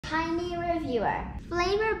tiny reviewer.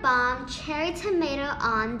 Flavor Bomb Cherry Tomato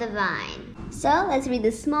on the Vine. So let's read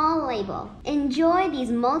the small label. Enjoy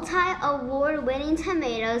these multi-award-winning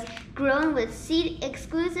tomatoes grown with seed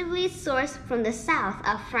exclusively sourced from the south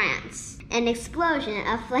of France. An explosion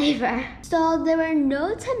of flavor. So there were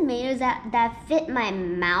no tomatoes that fit my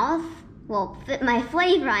mouth, well, fit my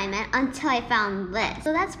flavor I meant, until I found this.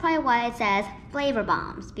 So that's probably why it says Flavor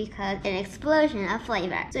Bombs, because an explosion of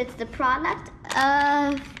flavor. So it's the product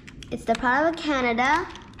of Canada.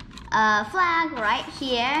 Flag right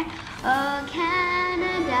here. Oh,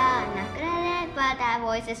 Canada. I'm not good at it, but that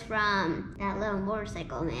voice is from that little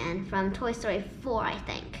motorcycle man from Toy Story 4, I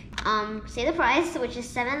think. Say the price, which is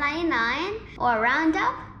 $7.99, or round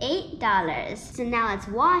up, $8. So now let's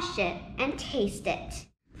wash it and taste it.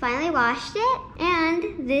 Finally washed it,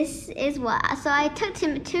 and this is what. So I took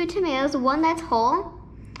two tomatoes, one that's whole,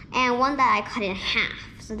 and one that I cut in half.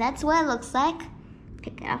 So that's what it looks like.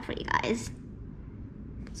 Pick it up for you guys.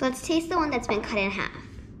 So let's taste the one that's been cut in half.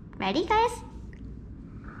 Ready, guys?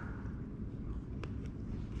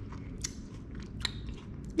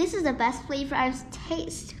 This is the best flavor I've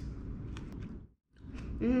tasted.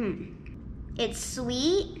 It's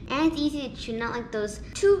sweet and it's easy to chew, not like those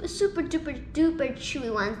two super duper duper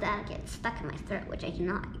chewy ones that get stuck in my throat, which I do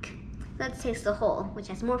not like. Let's taste the whole, which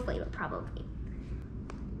has more flavor probably.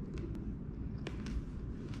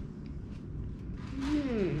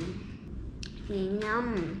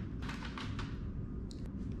 Yum.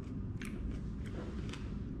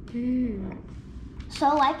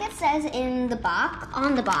 So like it says in the box,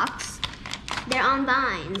 on the box, they're on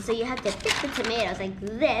vines, so you have to pick the tomatoes like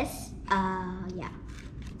this,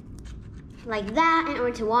 like that, in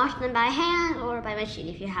order to wash them by hand or by machine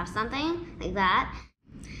if you have something like that.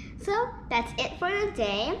 So that's it for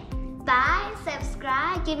today. Bye,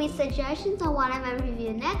 subscribe, give me suggestions on what I'm going to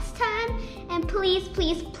review next time, and please,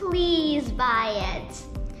 please, please buy it.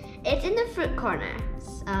 It's in the fruit corner.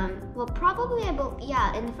 Well, probably, in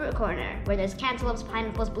the fruit corner, where there's cantaloupes,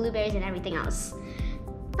 pineapples, blueberries, and everything else.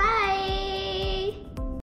 Bye!